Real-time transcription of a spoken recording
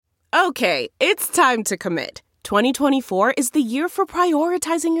Okay, it's time to commit. 2024 is the year for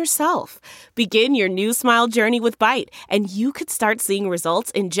prioritizing yourself. Begin your new smile journey with Byte, and you could start seeing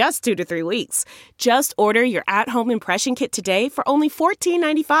results in just 2 to 3 weeks. Just order your at-home impression kit today for only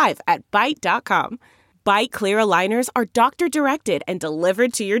 $14.95 at Byte.com. Byte Clear aligners are doctor-directed and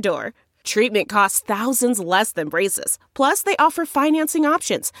delivered to your door. Treatment costs thousands less than braces. Plus, they offer financing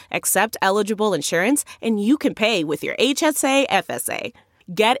options, accept eligible insurance, and you can pay with your HSA, FSA.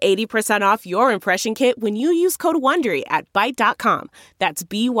 Get 80% off your impression kit when you use code WONDERY at Byte.com. That's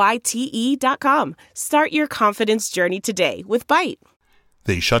BYTE.com. Start your confidence journey today with Byte.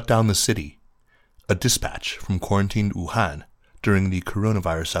 They shut down the city. A dispatch from quarantined Wuhan during the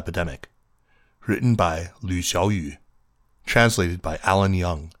coronavirus epidemic. Written by Lu Xiaoyu. Translated by Alan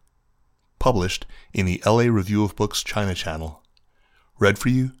Young. Published in the LA Review of Books China channel. Read for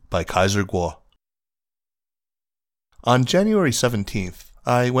you by Kaiser Guo. On January 17th,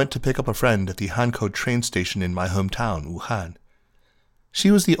 I went to pick up a friend at the Hankou train station in my hometown, Wuhan.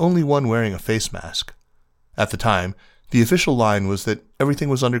 She was the only one wearing a face mask. At the time, the official line was that everything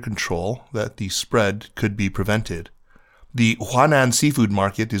was under control, that the spread could be prevented. "The Huanan seafood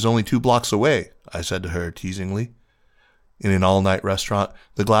market is only 2 blocks away," I said to her teasingly. In an all-night restaurant,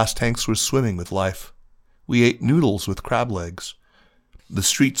 the glass tanks were swimming with life. We ate noodles with crab legs. The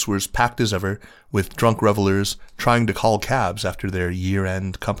streets were as packed as ever, with drunk revelers trying to call cabs after their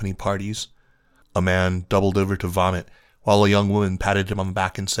year-end company parties. A man doubled over to vomit, while a young woman patted him on the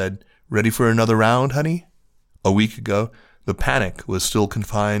back and said, "Ready for another round, honey?" A week ago, the panic was still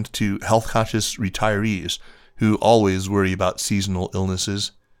confined to health-conscious retirees who always worry about seasonal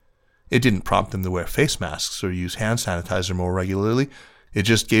illnesses. It didn't prompt them to wear face masks or use hand sanitizer more regularly. It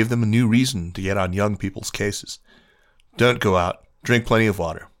just gave them a new reason to get on young people's cases. Don't go out. Drink plenty of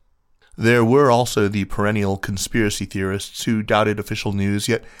water. There were also the perennial conspiracy theorists who doubted official news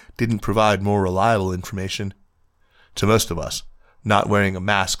yet didn't provide more reliable information. To most of us, not wearing a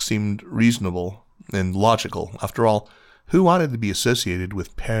mask seemed reasonable and logical. After all, who wanted to be associated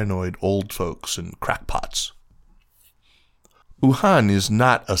with paranoid old folks and crackpots? Wuhan is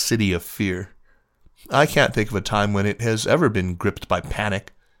not a city of fear. I can't think of a time when it has ever been gripped by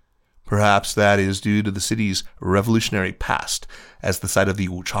panic. Perhaps that is due to the city's revolutionary past as the site of the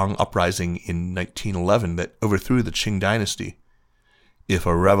Wuchang Uprising in 1911 that overthrew the Qing dynasty. If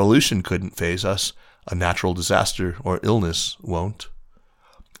a revolution couldn't faze us, a natural disaster or illness won't.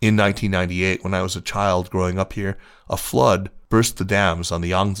 In 1998, when I was a child growing up here, a flood burst the dams on the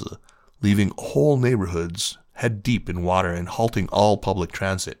Yangtze, leaving whole neighborhoods head deep in water and halting all public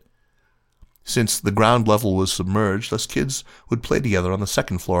transit. Since the ground level was submerged, us kids would play together on the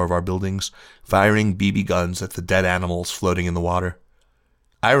second floor of our buildings, firing BB guns at the dead animals floating in the water.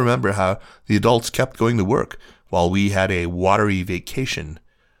 I remember how the adults kept going to work while we had a watery vacation.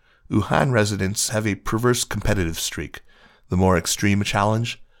 Wuhan residents have a perverse competitive streak. The more extreme a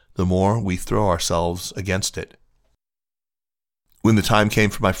challenge, the more we throw ourselves against it. When the time came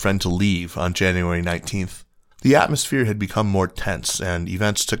for my friend to leave on January 19th, the atmosphere had become more tense and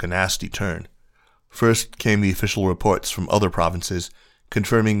events took a nasty turn. First came the official reports from other provinces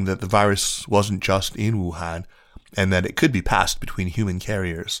confirming that the virus wasn't just in Wuhan and that it could be passed between human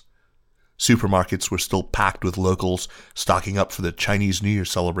carriers. Supermarkets were still packed with locals stocking up for the Chinese New Year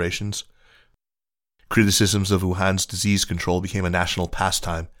celebrations. Criticisms of Wuhan's disease control became a national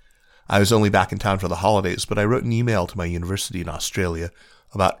pastime. I was only back in town for the holidays, but I wrote an email to my university in Australia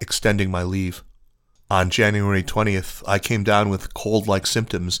about extending my leave. On January 20th, I came down with cold-like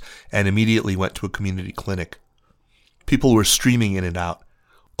symptoms and immediately went to a community clinic. People were streaming in and out.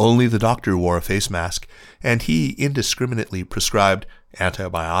 Only the doctor wore a face mask, and he indiscriminately prescribed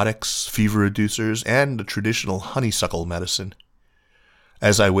antibiotics, fever reducers, and a traditional honeysuckle medicine.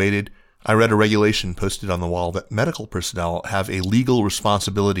 As I waited, I read a regulation posted on the wall that medical personnel have a legal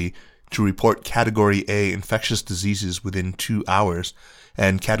responsibility to report Category A infectious diseases within 2 hours,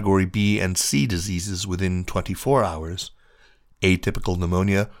 and Category B and C diseases within 24 hours. Atypical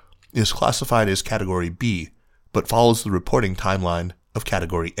pneumonia is classified as Category B, but follows the reporting timeline of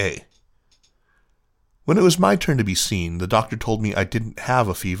Category A. When it was my turn to be seen, the doctor told me I didn't have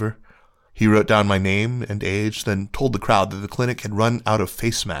a fever. He wrote down my name and age, then told the crowd that the clinic had run out of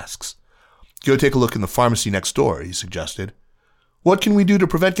face masks. "Go take a look in the pharmacy next door," he suggested. "What can we do to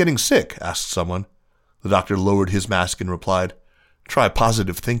prevent getting sick?" asked someone. The doctor lowered his mask and replied, "Try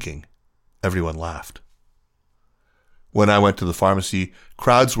positive thinking." Everyone laughed. When I went to the pharmacy,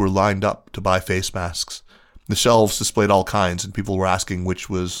 crowds were lined up to buy face masks. The shelves displayed all kinds, and people were asking which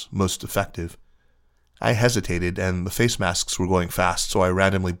was most effective. I hesitated, and the face masks were going fast, so I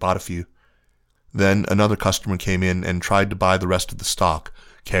randomly bought a few. Then another customer came in and tried to buy the rest of the stock,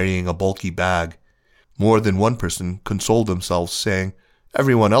 carrying a bulky bag. More than one person consoled themselves, saying,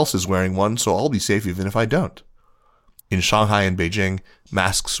 "Everyone else is wearing one, so I'll be safe even if I don't." In Shanghai and Beijing,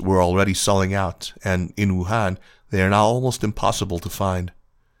 masks were already selling out, and in Wuhan, they are now almost impossible to find.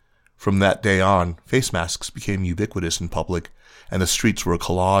 From that day on, face masks became ubiquitous in public, and the streets were a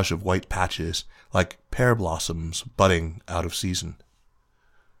collage of white patches, like pear blossoms budding out of season.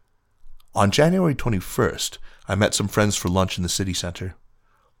 On January 21st, I met some friends for lunch in the city center.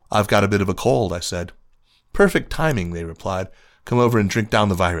 "I've got a bit of a cold," I said. "Perfect timing," they replied. "Come over and drink down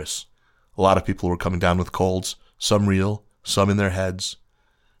the virus." A lot of people were coming down with colds, some real, some in their heads.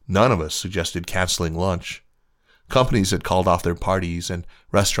 None of us suggested canceling lunch. Companies had called off their parties, and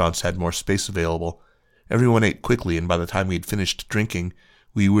restaurants had more space available. Everyone ate quickly, and by the time we had finished drinking,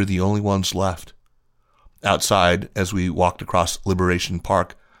 we were the only ones left. Outside, as we walked across Liberation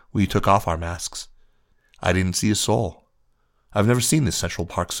Park, we took off our masks. I didn't see a soul. I've never seen this Central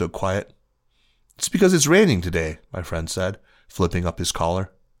Park so quiet. "It's because it's raining today," my friend said, flipping up his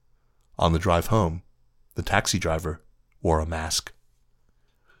collar. On the drive home, the taxi driver wore a mask.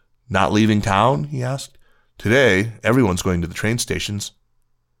 "Not leaving town?" he asked. "Today, everyone's going to the train stations."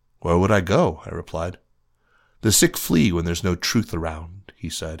 "Where would I go?" I replied. "The sick flee when there's no truth around," he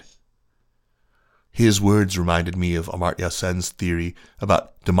said. His words reminded me of Amartya Sen's theory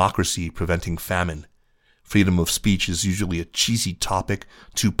about democracy preventing famine. Freedom of speech is usually a cheesy topic,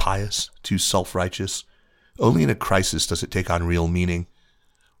 too pious, too self-righteous. Only in a crisis does it take on real meaning.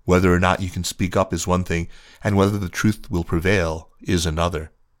 Whether or not you can speak up is one thing, and whether the truth will prevail is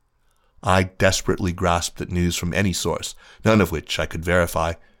another. I desperately grasped at news from any source, none of which I could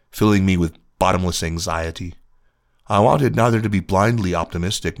verify, filling me with bottomless anxiety. I wanted neither to be blindly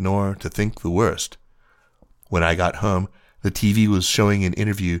optimistic nor to think the worst. When I got home, the TV was showing an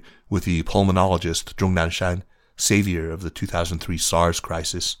interview with the pulmonologist Zhong Nanshan, savior of the 2003 SARS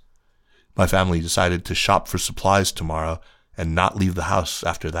crisis. My family decided to shop for supplies tomorrow and not leave the house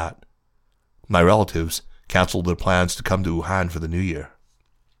after that. My relatives canceled their plans to come to Wuhan for the New Year.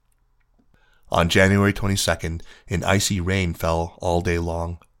 On January 22nd, an icy rain fell all day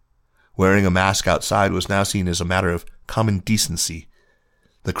long. Wearing a mask outside was now seen as a matter of common decency.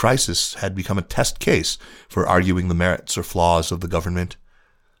 The crisis had become a test case for arguing the merits or flaws of the government.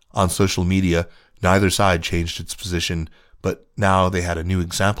 On social media, neither side changed its position, but now they had a new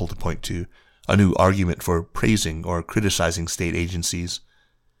example to point to, a new argument for praising or criticizing state agencies.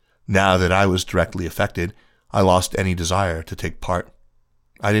 Now that I was directly affected, I lost any desire to take part.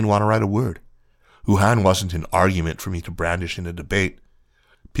 I didn't want to write a word. Wuhan wasn't an argument for me to brandish in a debate.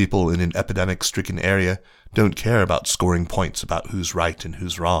 People in an epidemic-stricken area don't care about scoring points about who's right and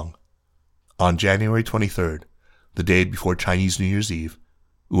who's wrong. On January 23rd, the day before Chinese New Year's Eve,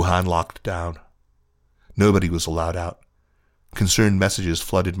 Wuhan locked down. Nobody was allowed out. Concerned messages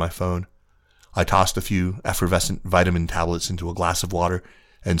flooded my phone. I tossed a few effervescent vitamin tablets into a glass of water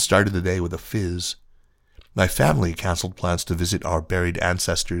and started the day with a fizz. My family canceled plans to visit our buried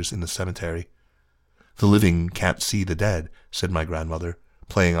ancestors in the cemetery. "The living can't see the dead," said my grandmother,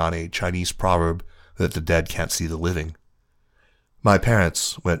 playing on a Chinese proverb that the dead can't see the living. My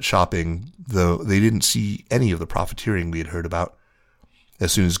parents went shopping, though they didn't see any of the profiteering we had heard about.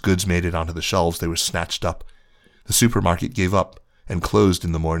 As soon as goods made it onto the shelves, they were snatched up. The supermarket gave up and closed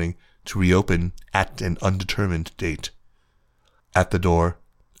in the morning to reopen at an undetermined date. At the door,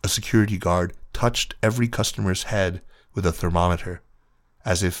 a security guard touched every customer's head with a thermometer,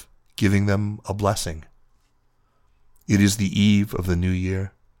 as if giving them a blessing. It is the eve of the new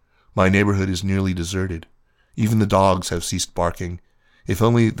year. My neighborhood is nearly deserted. Even the dogs have ceased barking. If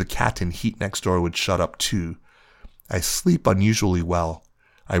only the cat in heat next door would shut up too. I sleep unusually well.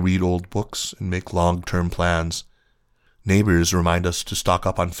 I read old books and make long-term plans. Neighbors remind us to stock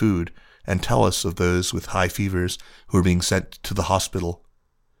up on food and tell us of those with high fevers who are being sent to the hospital.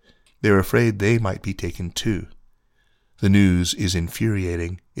 They're afraid they might be taken too. The news is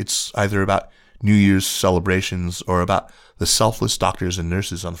infuriating. It's either about New Year's celebrations or about the selfless doctors and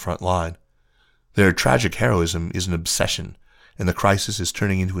nurses on the front line. Their tragic heroism is an obsession, and the crisis is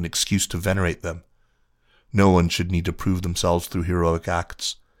turning into an excuse to venerate them. No one should need to prove themselves through heroic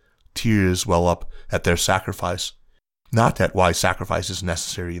acts. Tears well up at their sacrifice, not at why sacrifice is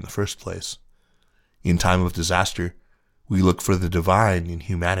necessary in the first place. In time of disaster, we look for the divine in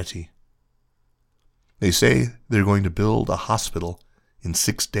humanity. They say they're going to build a hospital in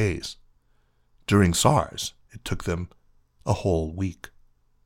 6 days. During SARS, it took them a whole week.